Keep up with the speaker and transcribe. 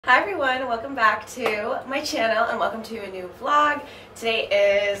Hi everyone, welcome back to my channel and welcome to a new vlog.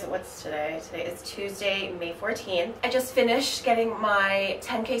 Today is, what's today? Today is Tuesday, May 14th. I just finished getting my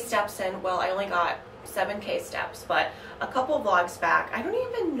 10K steps in. Well, I only got 7K steps, but a couple vlogs back. I don't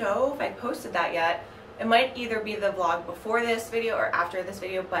even know if I posted that yet. It might either be the vlog before this video or after this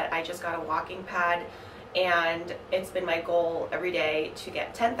video, but I just got a walking pad and it's been my goal every day to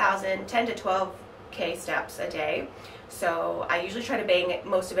get 10 to 12K steps a day. So I usually try to bang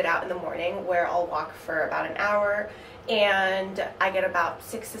most of it out in the morning, where I'll walk for about an hour and I get about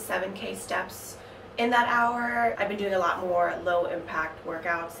 6 to 7K steps in that hour. I've been doing a lot more low impact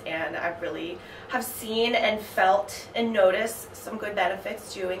workouts and I really have seen and felt and noticed some good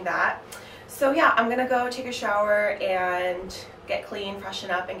benefits doing that. So yeah, I'm gonna go take a shower and get clean,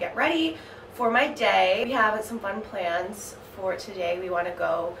 freshen up, and get ready for my day. We have some fun plans for today. We want to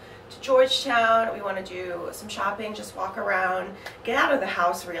go to Georgetown. We want to do some shopping, just walk around, get out of the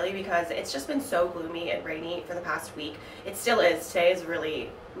house really, because it's just been so gloomy and rainy for the past week. It still is. Today is really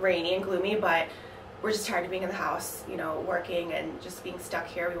rainy and gloomy, but we're just tired of being in the house, you know, working and just being stuck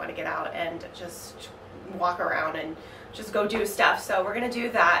here. We want to get out and just walk around and just go do stuff. So we're gonna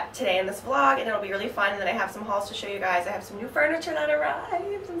do that today in this vlog and it'll be really fun. And then I have some hauls to show you guys. I have some new furniture that arrived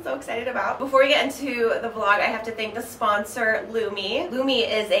I'm so excited about. Before we get into the vlog, I have to thank the sponsor, Lumi. Lumi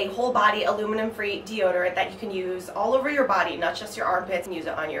is a whole body aluminum free deodorant that you can use all over your body, not just your armpits. You can use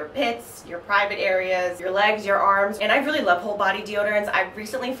it on your pits, your private areas, your legs, your arms. And I really love whole body deodorants. I've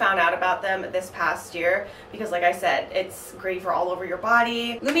recently found out about them this past year because, like I said, it's great for all over your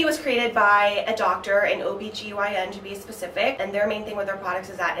body. Lumi was created by a doctor, an OBGYN to be specific, and their main thing with their products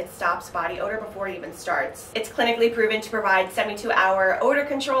is that it stops body odor before it even starts. It's clinically proven to provide 72-hour odor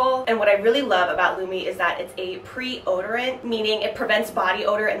control, and what I really love about Lumi is that it's a pre-odorant, meaning it prevents body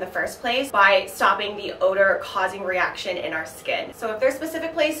odor in the first place by stopping the odor causing reaction in our skin. So if there's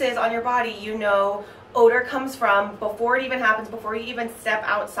specific places on your body you know odor comes from before it even happens, before you even step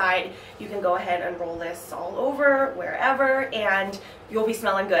outside, you can go ahead and roll this all over, wherever, and you'll be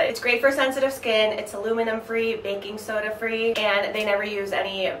smelling good. It's great for sensitive skin, it's aluminum free, baking soda free, and they never use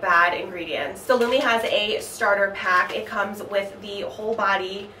any bad ingredients. So Lumi has a starter pack. It comes with the whole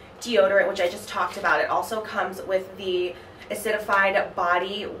body deodorant, which I just talked about. It also comes with the acidified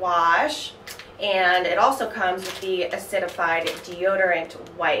body wash, and it also comes with the acidified deodorant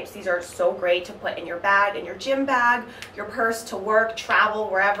wipes. These are so great to put in your bag, in your gym bag, your purse, to work, travel,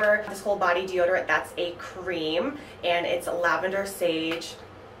 wherever. This whole body deodorant, that's a cream, and it's lavender sage.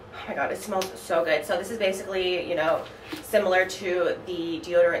 Oh my god, it smells so good. So this is basically, you know, similar to the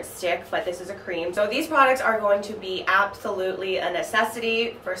deodorant stick, but this is a cream. So these products are going to be absolutely a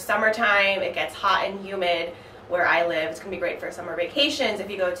necessity for summertime. It gets hot and humid where I live. It's gonna be great for summer vacations, if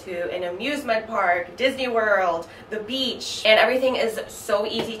you go to an amusement park, Disney World, the beach, and everything is so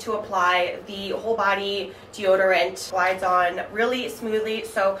easy to apply. The whole body deodorant slides on really smoothly,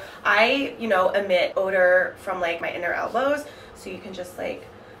 so I, you know, emit odor from like my inner elbows, so you can just like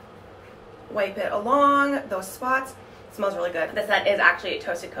wipe it along those spots. It smells really good. This scent is actually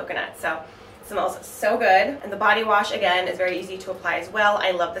toasted coconut, so it smells so good. And the body wash, again, is very easy to apply as well.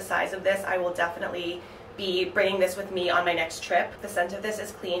 I love the size of this. I will definitely be bringing this with me on my next trip. The scent of this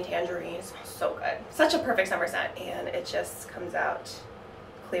is clean tangerine. It smells so good. Such a perfect summer scent, and it just comes out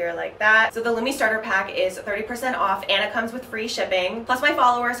clear like that. So the Lumi starter pack is 30% off and it comes with free shipping. Plus my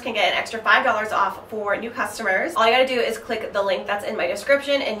followers can get an extra $5 off for new customers. All you gotta do is click the link that's in my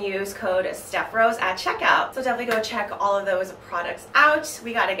description and use code StephRose at checkout. So definitely go check all of those products out.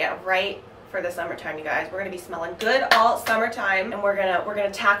 We gotta get right for the summertime, you guys. We're gonna be smelling good all summertime, and we're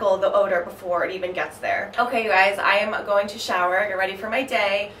gonna tackle the odor before it even gets there. Okay, you guys, I am going to shower, get ready for my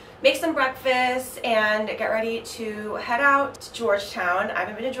day, make some breakfast, and get ready to head out to Georgetown. I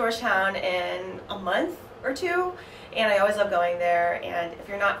haven't been to Georgetown in a month or two, and I always love going there. And if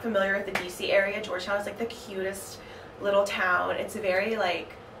you're not familiar with the DC area, Georgetown is like the cutest little town. It's very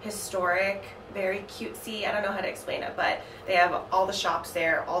like historic, very cutesy. I don't know how to explain it, but they have all the shops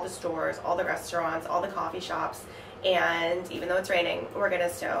there, all the stores, all the restaurants, all the coffee shops, and even though it's raining, we're gonna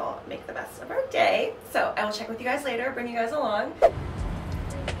still make the best of our day. So I will check with you guys later, bring you guys along.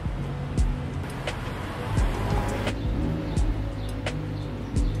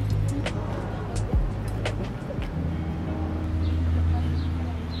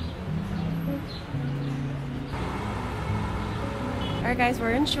 Alright guys,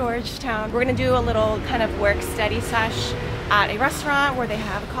 we're in Georgetown. We're gonna do a little kind of work study sesh at a restaurant where they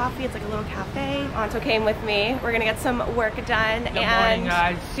have coffee. It's like a little cafe. Anto came with me. We're gonna get some work done. Good morning,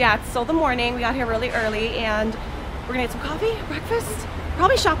 guys. Yeah, it's still the morning. We got here really early and we're gonna get some coffee, breakfast,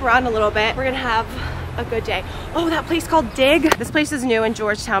 probably shop around a little bit. We're gonna have a good day. Oh, that place called Dig. This place is new in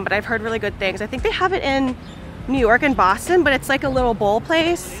Georgetown, but I've heard really good things. I think they have it in New York and Boston, but it's like a little bowl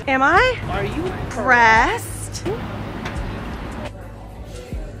place. Am I? Are you impressed?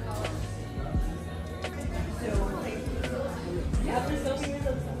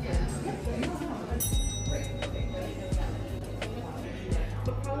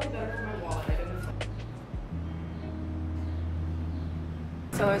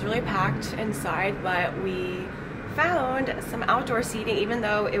 So it was really packed inside, but we found some outdoor seating. Even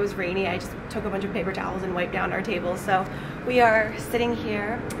though it was rainy, I just took a bunch of paper towels and wiped down our tables. So we are sitting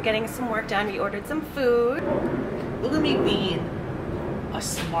here getting some work done. We ordered some food. Look at me being a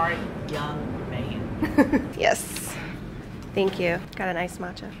smart young man. Yes. Thank you. Got an iced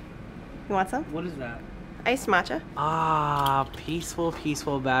matcha. You want some? What is that? Iced matcha. Ah, peaceful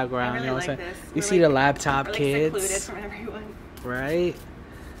background. I really you know what I'm like saying? this. You see the laptop we're, like, kids. secluded from everyone. Right?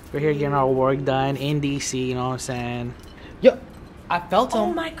 We're here getting our work done in DC, you know what I'm saying? Yo, I felt him.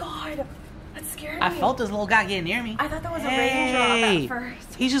 Oh my god. That scared me. I felt this little guy getting near me. I thought that was a raindrop at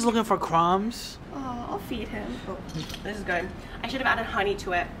first. He's just looking for crumbs. Oh, I'll feed him. Oh, this is good. I should have added honey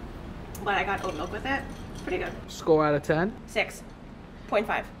to it, but I got oat milk with it. Pretty good. Score out of 10?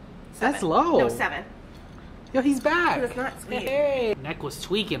 6.5. That's low. No, 7. Yo, he's back. That's not sweet. Hey. Neck was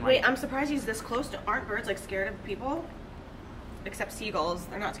tweaking. Wait, I'm surprised he's this close to. Aren't birds like scared of people? Except seagulls,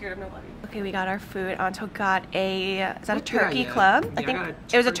 they're not scared of nobody. Okay, we got our food. Anto got a, is that a turkey club? I think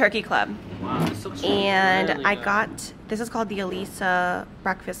it was a turkey club. Wow, this looks and really I good. got, this is called the Elisa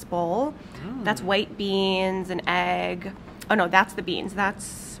breakfast bowl. That's white beans and egg. Oh no, that's the beans.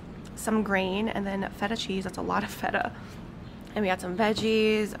 That's some grain and then feta cheese. That's a lot of feta. And we got some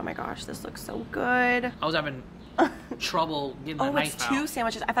veggies. Oh my gosh, this looks so good. I was having trouble getting the Oh, knife it's out. 2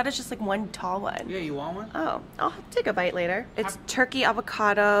 sandwiches. I thought it's just like one tall one. Yeah, you want one? Oh, I'll take a bite later. It's turkey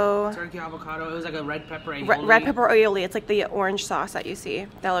avocado. Turkey avocado. It was like a red pepper aioli. Red pepper aioli. It's like the orange sauce that you see.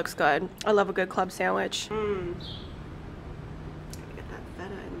 That looks good. I love a good club sandwich. Mmm. Get that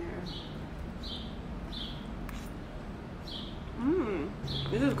feta in there. Mmm.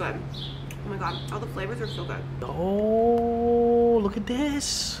 This is good. Oh my god. All the flavors are so good. Oh, look at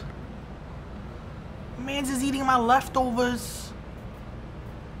this. Man's is eating my leftovers.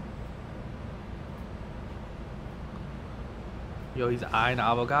 Yo, he's eyeing the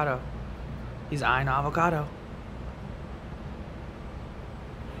avocado. He's eyeing the avocado.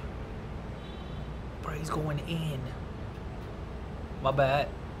 Bro, he's going in. My bad.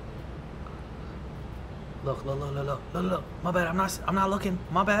 Look. My bad. I'm not looking.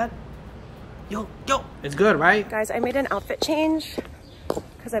 My bad. Yo. It's good, right? Guys, I made an outfit change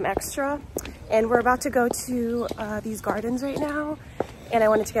because I'm extra. And we're about to go to these gardens right now. And I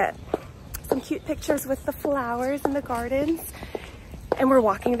wanted to get some cute pictures with the flowers in the gardens. And we're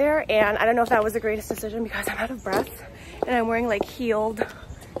walking there. And I don't know if that was the greatest decision because I'm out of breath. And I'm wearing like heeled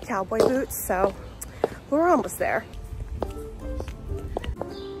cowboy boots. So we're almost there.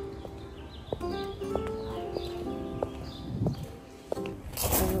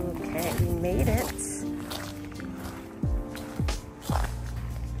 Okay, we made it.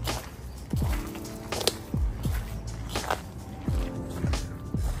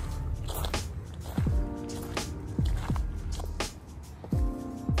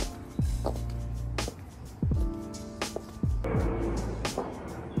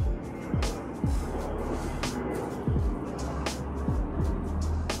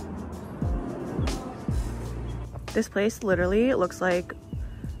 This place literally looks like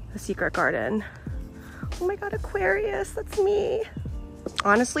a secret garden. Oh my god, Aquarius, that's me.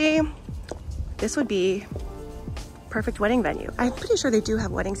 Honestly, this would be perfect wedding venue. I'm pretty sure they do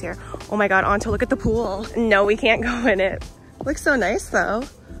have weddings here. Oh my god, Anto, look at the pool. No, we can't go in it. Looks so nice though.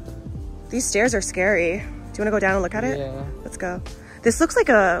 These stairs are scary. Do you wanna go down and look at it? Yeah. Let's go. This looks like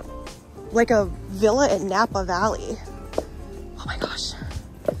a villa in Napa Valley. Oh my gosh.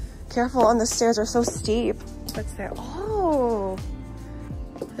 Careful, and the stairs are so steep. What's there? Oh,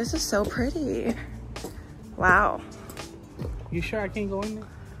 this is so pretty. Wow. You sure I can't go in there?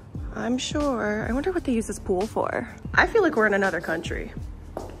 I'm sure. I wonder what they use this pool for. I feel like we're in another country.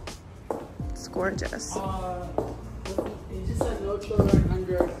 It's gorgeous. It just says no children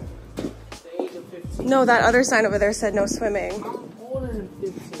under the age of 15. No, that other sign over there said no swimming. I'm older than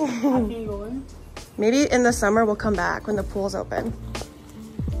 15. I can't go in. Maybe in the summer we'll come back when the pool's open.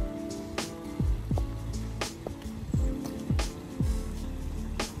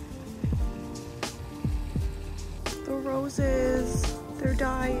 The roses, they're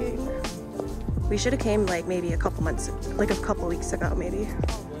dying. We should have came like maybe a couple weeks ago maybe.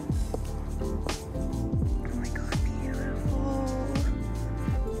 Oh my god, beautiful.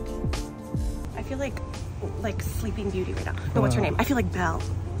 I feel like like Sleeping Beauty right now. No, what's her name? I feel like Belle.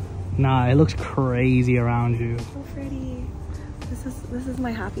 Nah, it looks crazy around you. So pretty. This is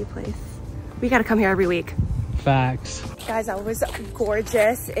my happy place. We gotta come here every week. Facts. Guys, that was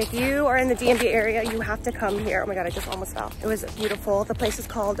gorgeous. If you are in the DMV area, you have to come here. Oh my God, I just almost fell. It was beautiful. The place is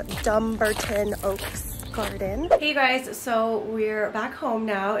called Dumbarton Oaks Garden. Hey guys, so we're back home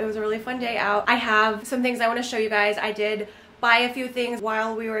now. It was a really fun day out. I have some things I want to show you guys. I did buy a few things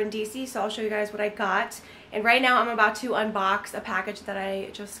while we were in DC, so I'll show you guys what I got. And right now I'm about to unbox a package that I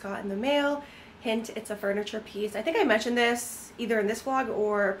just got in the mail. Hint, it's a furniture piece. I think I mentioned this either in this vlog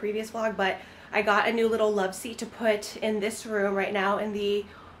or a previous vlog, but I got a new little love seat to put in this room right now in the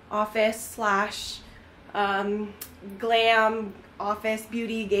office slash glam office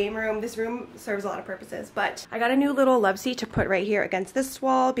beauty game room. This room serves a lot of purposes, but I got a new little love seat to put right here against this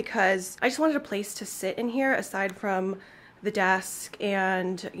wall because I just wanted a place to sit in here aside from the desk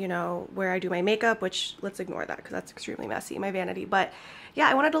and, you know, where I do my makeup, which let's ignore that because that's extremely messy, my vanity. But yeah,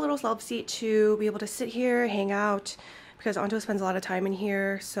 I wanted a little love seat to be able to sit here, hang out, because Anto spends a lot of time in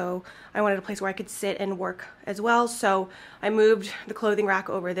here, so I wanted a place where I could sit and work as well. So I moved the clothing rack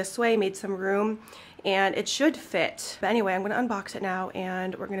over this way, made some room, and it should fit. But anyway, I'm gonna unbox it now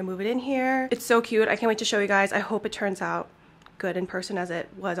and we're gonna move it in here. It's so cute. I can't wait to show you guys. I hope it turns out good in person as it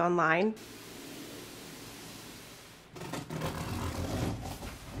was online.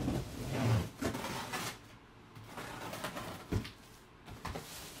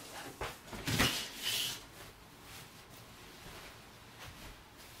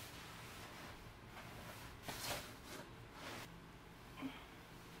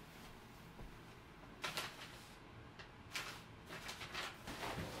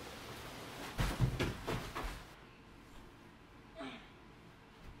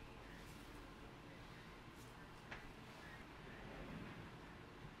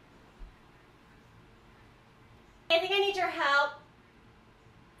 I think I need your help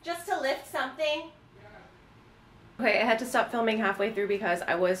just to lift something. Okay, I had to stop filming halfway through because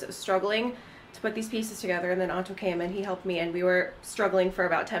I was struggling to put these pieces together, and then Anto came and he helped me, and we were struggling for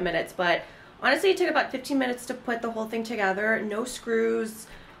about 10 minutes. But honestly, it took about 15 minutes to put the whole thing together. No screws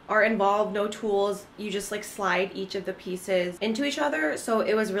are involved, no tools. You just like slide each of the pieces into each other. So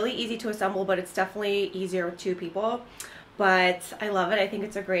it was really easy to assemble, but it's definitely easier with two people. But I love it. I think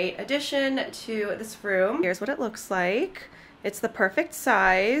it's a great addition to this room. Here's what it looks like. It's the perfect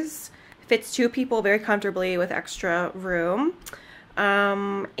size. Fits two people very comfortably with extra room.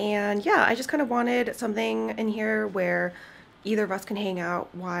 And yeah, I just kind of wanted something in here where either of us can hang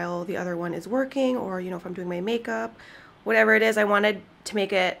out while the other one is working, or, you know, if I'm doing my makeup, whatever it is, I wanted to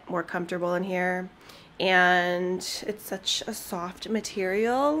make it more comfortable in here. And it's such a soft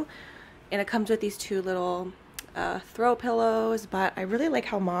material, and it comes with these two little throw pillows, but I really like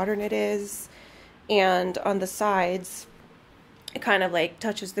how modern it is. And on the sides it kind of like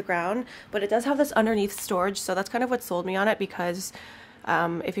touches the ground, but it does have this underneath storage, so that's kind of what sold me on it. Because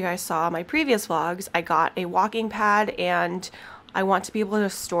if you guys saw my previous vlogs, I got a walking pad and I want to be able to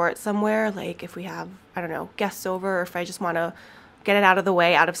store it somewhere, like if we have, I don't know, guests over, or if I just want to get it out of the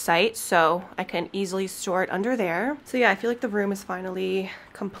way, out of sight, so I can easily store it under there. So yeah, I feel like the room is finally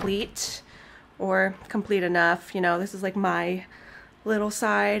complete, or complete enough. You know, this is like my little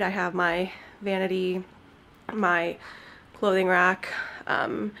side. I have my vanity, my clothing rack,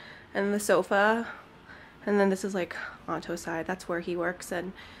 and the sofa, and then this is like Anto's side. That's where he works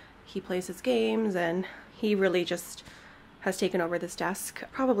and he plays his games, and he really just has taken over this desk.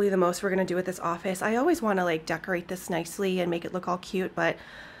 Probably the most we're gonna do with this office. I always want to like decorate this nicely and make it look all cute, but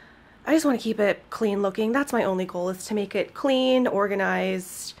I just want to keep it clean looking. That's my only goal, is to make it clean,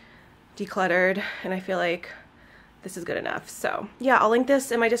 organized, decluttered, and I feel like this is good enough. So yeah, I'll link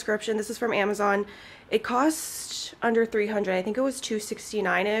this in my description. This is from Amazon. It cost under $300. I think it was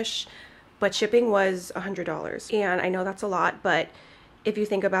 $269-ish, but shipping was $100. And I know that's a lot, but if you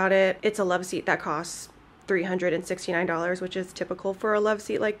think about it, it's a love seat that costs $369, which is typical for a love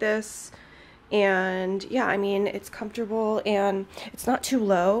seat like this. And yeah, I mean, it's comfortable and it's not too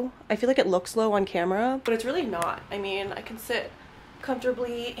low. I feel like it looks low on camera, but it's really not. I mean, I can sit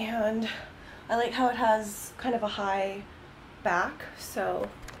comfortably, and I like how it has kind of a high back, so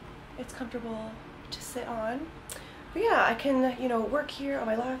it's comfortable to sit on. But yeah, I can, you know, work here on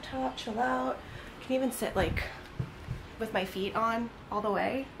my laptop, chill out. I can even sit like with my feet on all the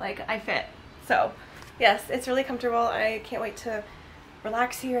way, like I fit. So yes, it's really comfortable. I can't wait to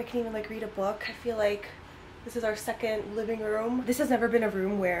relax here. I can even like read a book. I feel like this is our second living room. This has never been a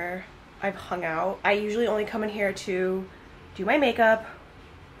room where I've hung out. I usually only come in here to do my makeup,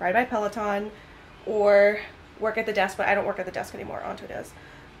 ride my Peloton, or work at the desk, but I don't work at the desk anymore. Anto does.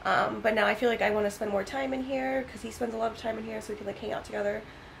 But now I feel like I want to spend more time in here because he spends a lot of time in here, so we can like hang out together.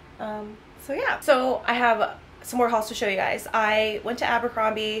 So yeah. So I have some more hauls to show you guys. I went to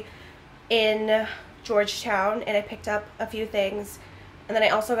Abercrombie in Georgetown and I picked up a few things. And then I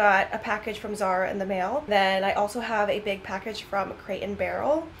also got a package from ZARA in the mail. Then I also have a big package from Crate &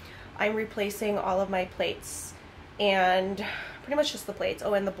 Barrel. I'm replacing all of my plates and pretty much just the plates.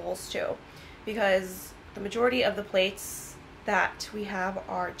 Oh, and the bowls too, because the majority of the plates that we have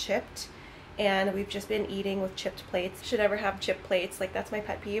are chipped and we've just been eating with chipped plates. Should never have chipped plates, like that's my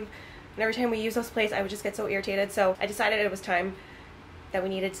pet peeve. And every time we use those plates, I would just get so irritated. So I decided it was time that we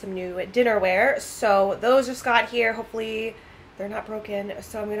needed some new dinnerware. So those just got here. Hopefully they're not broken,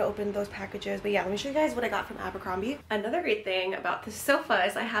 so I'm gonna open those packages. But yeah, let me show you guys what I got from Abercrombie. Another great thing about this sofa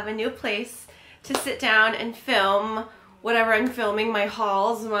is I have a new place to sit down and film whatever I'm filming, my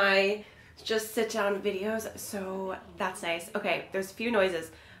hauls, my just sit down videos, so that's nice. Okay, there's a few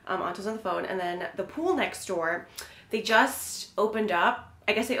noises. Anto's on the phone, and then the pool next door, they just opened up.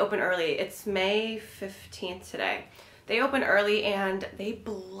 I guess they opened early. It's May 15th today. They open early and they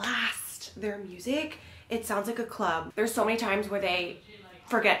blast their music. It sounds like a club. There's so many times where they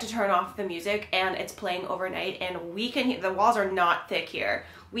forget to turn off the music and it's playing overnight, and we can hear, the walls are not thick here.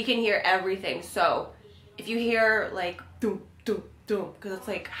 We can hear everything. So if you hear like doom, doom, doom, because it's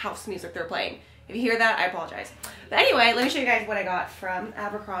like house music they're playing. If you hear that, I apologize. But anyway, let me show you guys what I got from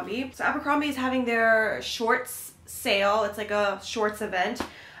Abercrombie. So Abercrombie is having their shorts sale. It's like a shorts event.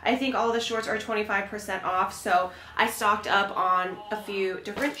 I think all the shorts are 25% off, so I stocked up on a few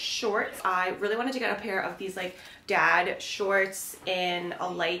different shorts. I really wanted to get a pair of these like dad shorts in a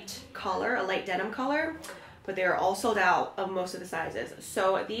light color, a light denim color, but they're all sold out of most of the sizes.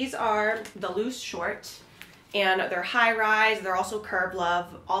 So these are the loose short, and they're high rise. They're also Curb Love.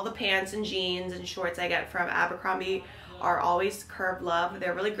 All the pants and jeans and shorts I get from Abercrombie are always Curb Love.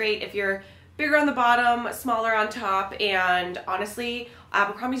 They're really great if you're bigger on the bottom, smaller on top, and honestly,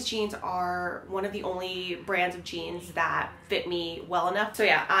 Abercrombie's jeans are one of the only brands of jeans that fit me well enough. So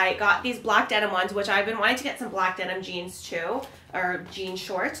yeah, I got these black denim ones, which I've been wanting to get some black denim jeans too, or jean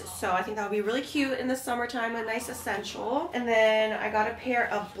shorts. So I think that would be really cute in the summertime, a nice essential. And then I got a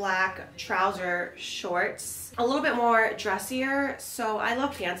pair of black trouser shorts, a little bit more dressier. So I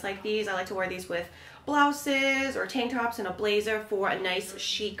love pants like these. I like to wear these with blouses or tank tops and a blazer for a nice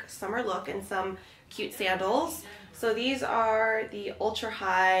chic summer look, and some cute sandals. So these are the ultra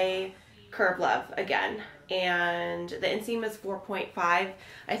high Curb Love again, and the inseam is 4.5. I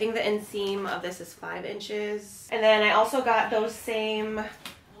think the inseam of this is 5 inches. And then I also got those same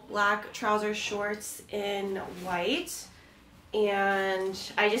black trouser shorts in white, and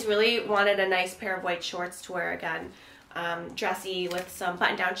I just really wanted a nice pair of white shorts to wear again. Dressy with some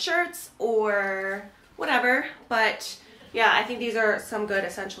button-down shirts or whatever, but yeah, I think these are some good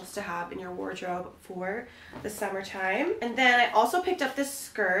essentials to have in your wardrobe for the summertime. And then I also picked up this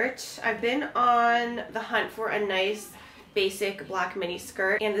skirt. I've been on the hunt for a nice basic black mini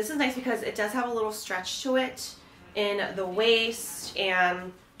skirt, and this is nice because it does have a little stretch to it in the waist,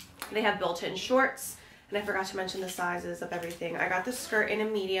 and they have built-in shorts. And I forgot to mention the sizes of everything. I got the skirt in a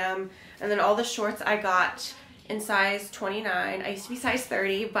medium, and then all the shorts I got in size 29. I used to be size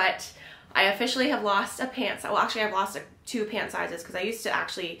 30, but I officially have lost a pant. Well, actually I've lost 2 pant sizes, because I used to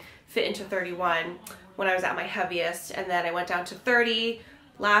actually fit into 31 when I was at my heaviest, and then I went down to 30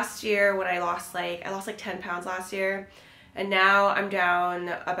 last year when I lost like 10 pounds last year, and now I'm down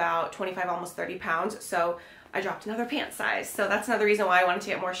about 25, almost 30 pounds. So I dropped another pant size. So that's another reason why I wanted to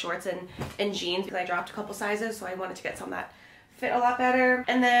get more shorts and jeans, because I dropped a couple sizes, so I wanted to get some that fit a lot better.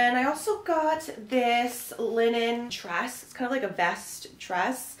 And then I also got this linen dress. It's kind of like a vest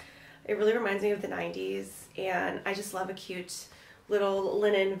dress. It really reminds me of the 90s, and I just love a cute little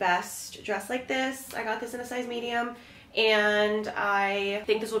linen vest dress like this. I got this in a size medium, and I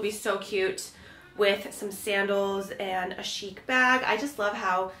think this will be so cute with some sandals and a chic bag. I just love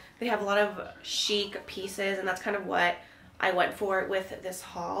how they have a lot of chic pieces, and that's kind of what I went for with this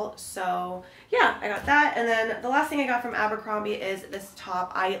haul. So yeah, I got that. And then the last thing I got from Abercrombie is this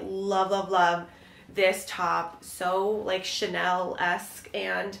top. I love, love, love this top. So like Chanel-esque,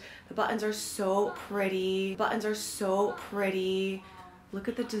 and the buttons are so pretty. Buttons are so pretty. Look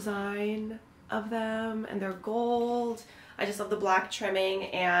at the design of them, and they're gold. I just love the black trimming,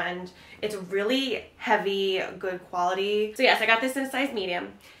 and it's really heavy, good quality. So yes, I got this in a size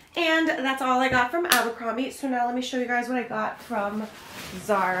medium. And that's all I got from Abercrombie. So now let me show you guys what I got from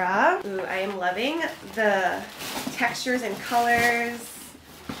ZARA. Ooh, I am loving the textures and colors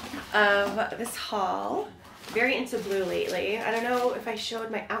of this haul. Very into blue lately. I don't know if I showed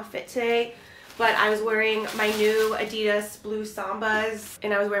my outfit today, but I was wearing my new Adidas blue Sambas,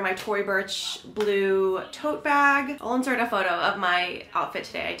 and I was wearing my Tory Burch blue tote bag. I'll insert a photo of my outfit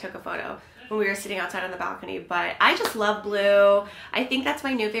today. I took a photo when we were sitting outside on the balcony, but I just love blue. I think that's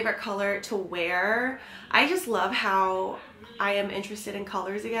my new favorite color to wear. I just love how I am interested in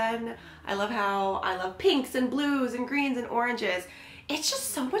colors again. I love how I love pinks and blues and greens and oranges. It's just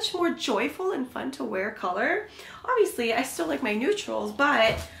so much more joyful and fun to wear color. Obviously, I still like my neutrals,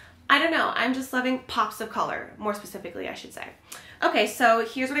 but I don't know. I'm just loving pops of color, more specifically, I should say. Okay, so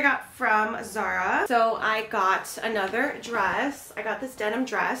here's what I got from ZARA. So I got another dress. I got this denim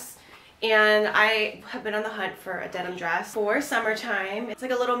dress, and I have been on the hunt for a denim dress for summertime. It's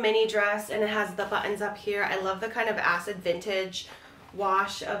like a little mini dress, and it has the buttons up here. I love the kind of acid vintage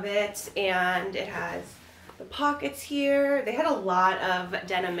wash of it, and it has the pockets here. They had a lot of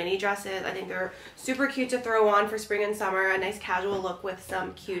denim mini dresses. I think they're super cute to throw on for spring and summer. A nice casual look with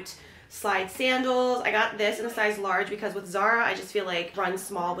some cute slide sandals. I got this in a size large because with ZARA, I just feel like run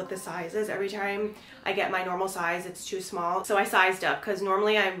small with the sizes. Every time I get my normal size, it's too small. So I sized up because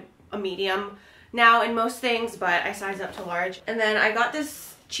normally I'm a medium now in most things, but I sized up to large. And then I got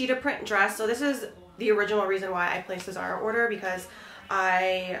this cheetah print dress. So this is the original reason why I placed the ZARA order, because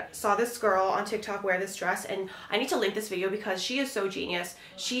I saw this girl on TikTok wear this dress, and I need to link this video because she is so genius.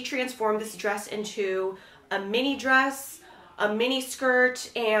 She transformed this dress into a mini dress, a mini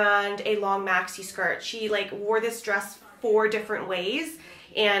skirt, and a long maxi skirt. She like wore this dress 4 different ways,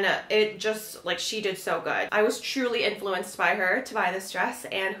 and it just, like, she did so good. I was truly influenced by her to buy this dress,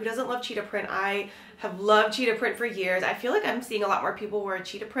 and who doesn't love cheetah print? I have loved cheetah print for years. I feel like I'm seeing a lot more people wear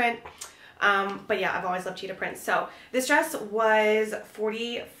cheetah print. But yeah, I've always loved cheetah print. So this dress was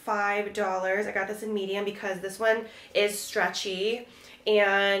 $45. I got this in medium because this one is stretchy,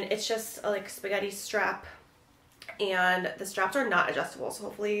 and it's just like spaghetti strap, and the straps are not adjustable, so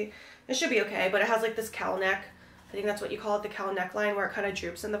hopefully it should be okay. But it has like this cowl neck. I think that's what you call it, the cowl neckline, where it kind of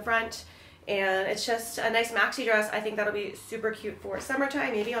droops in the front. And it's just a nice maxi dress. I think that'll be super cute for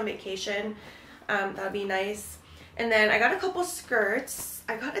summertime, maybe on vacation. That'd be nice. And then I got a couple skirts.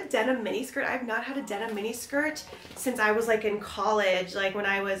 I got a denim mini skirt. I've not had a denim mini skirt since I was like in college, like when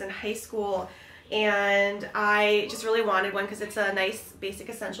I was in high school. And I just really wanted one because it's a nice basic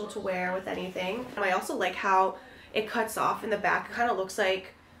essential to wear with anything. And I also like how it cuts off in the back. It kind of looks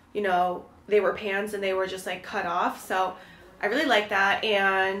like, you know, they were pants and they were just like cut off. So I really like that.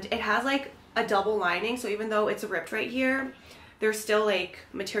 And it has like a double lining. So even though it's ripped right here, there's still like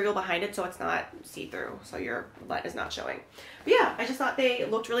material behind it, so it's not see-through, so your butt is not showing. But yeah, I just thought they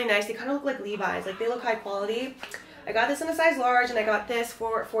looked really nice. They kind of look like Levi's, like they look high quality. I got this in a size large, and I got this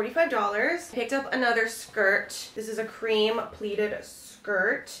for $45. Picked up another skirt. This is a cream pleated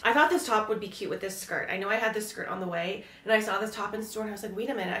skirt. I thought this top would be cute with this skirt. I know I had this skirt on the way, and I saw this top in store, and I was like, wait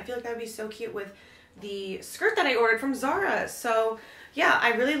a minute, I feel like that would be so cute with the skirt that I ordered from ZARA. So yeah,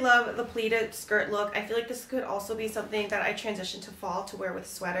 I really love the pleated skirt look. I feel like this could also be something that I transition to fall to wear with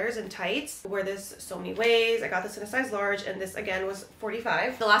sweaters and tights. I wear this so many ways. I got this in a size large, and this again was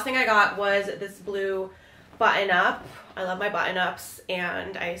 $45. The last thing I got was this blue button up. I love my button ups,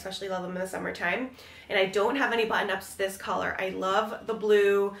 and I especially love them in the summertime. And I don't have any button ups this color. I love the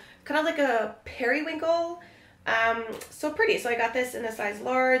blue, kind of like a periwinkle. So pretty. So I got this in a size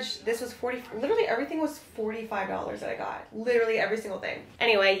large. This was literally everything was $45 that I got. Literally every single thing.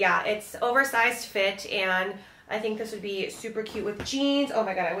 Anyway, yeah, it's oversized fit, and I think this would be super cute with jeans. Oh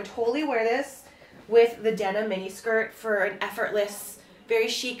my god, I would totally wear this with the denim mini skirt for an effortless, very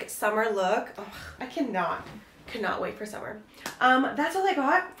chic summer look. Oh, I cannot wait for summer. That's all I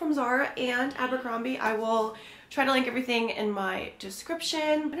got from ZARA and Abercrombie. I will try to link everything in my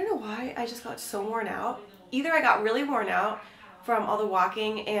description. I don't know why I just got so worn out. Either I got really worn out from all the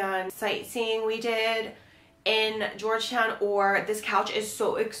walking and sightseeing we did in Georgetown, or this couch is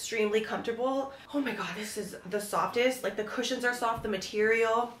so extremely comfortable. Oh my god, this is the softest. Like, the cushions are soft, the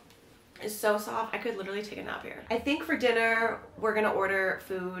material is so soft. I could literally take a nap here. I think for dinner we're gonna order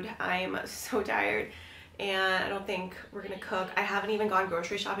food. I'm so tired, and I don't think we're gonna cook. I haven't even gone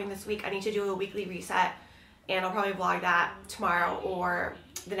grocery shopping this week. I need to do a weekly reset, and I'll probably vlog that tomorrow or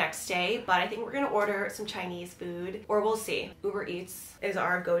the next day, but I think we're gonna order some Chinese food, or we'll see. Uber Eats is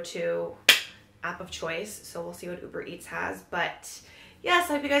our go-to app of choice, so we'll see what Uber Eats has. But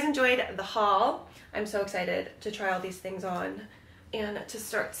yes, I hope you guys enjoyed the haul. I'm so excited to try all these things on and to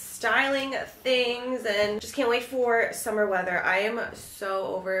start styling things, and just can't wait for summer weather. I am so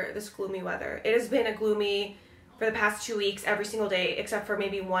over this gloomy weather. It has been a gloomy for the past 2 weeks, every single day except for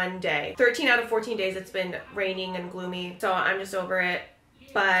maybe one day. 13 out of 14 days it's been raining and gloomy, so I'm just over it.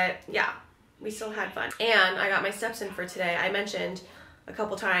 But yeah, we still had fun. And I got my steps in for today. I mentioned a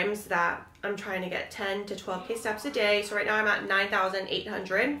couple times that I'm trying to get 10 to 12K steps a day. So right now I'm at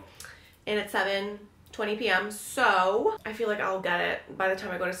 9,800 and it's 7:20 p.m. So I feel like I'll get it by the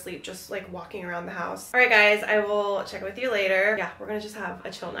time I go to sleep, just like walking around the house. All right, guys, I will check with you later. Yeah, we're gonna just have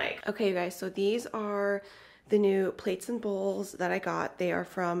a chill night. Okay, you guys, so these are the new plates and bowls that I got. They are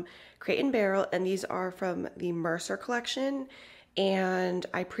from Crate & Barrel, and these are from the Mercer collection. And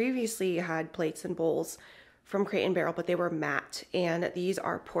I previously had plates and bowls from Crate & Barrel, but they were matte, and these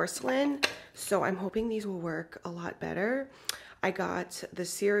are porcelain, so I'm hoping these will work a lot better. I got the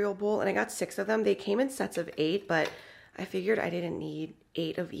cereal bowl, and I got 6 of them. They came in sets of 8, but I figured I didn't need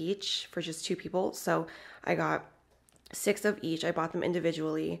 8 of each for just 2 people, so I got 6 of each. I bought them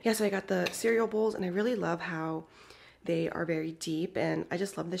individually. Yeah, so I got the cereal bowls, and I really love how they are very deep, and I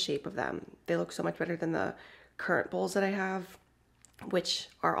just love the shape of them. They look so much better than the current bowls that I have, which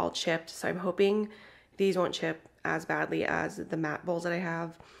are all chipped, so I'm hoping these won't chip as badly as the matte bowls that I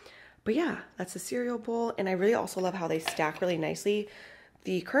have. But yeah, that's a cereal bowl, and I really also love how they stack really nicely.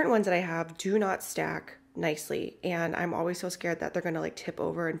 The current ones that I have do not stack nicely, and I'm always so scared that they're gonna like tip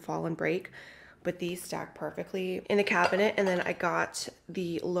over and fall and break, but these stack perfectly in the cabinet. And then I got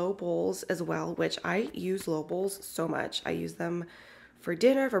the low bowls as well, which I use low bowls so much. I use them for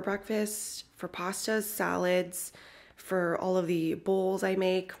dinner, for breakfast, for pastas, salads, for all of the bowls I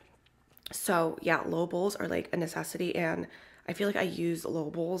make. So yeah, low bowls are like a necessity, and I feel like I use low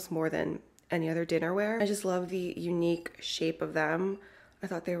bowls more than any other dinnerware. I just love the unique shape of them. I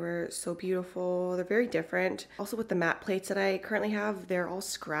thought they were so beautiful. They're very different. Also with the matte plates that I currently have, they're all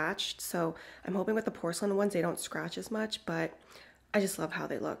scratched. So I'm hoping with the porcelain ones, they don't scratch as much, but I just love how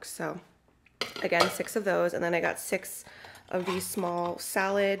they look. So again, 6 of those. And then I got 6 of these small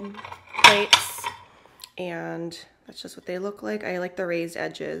salad plates, and that's just what they look like. I like the raised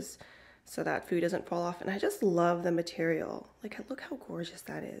edges so that food doesn't fall off, and I just love the material. Like, look how gorgeous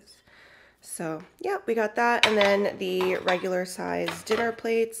that is. So yeah, we got that. And then the regular size dinner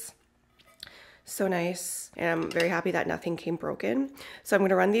plates, so nice, and I'm very happy that nothing came broken. So I'm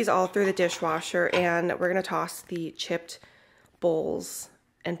gonna run these all through the dishwasher, and we're gonna toss the chipped bowls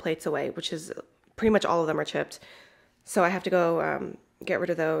and plates away, which is pretty much all of them are chipped. So I have to go get rid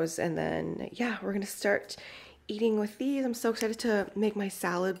of those, and then yeah, we're gonna start eating with these. I'm so excited to make my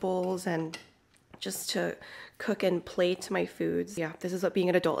salad bowls and just to cook and plate my foods. Yeah, this is what being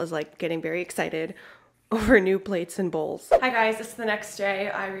an adult is like, getting very excited over new plates and bowls. Hi guys, this is the next day.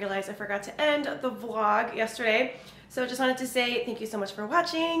 I realized I forgot to end the vlog yesterday, so just wanted to say thank you so much for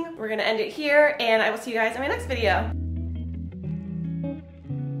watching. We're gonna end it here, and I will see you guys in my next video.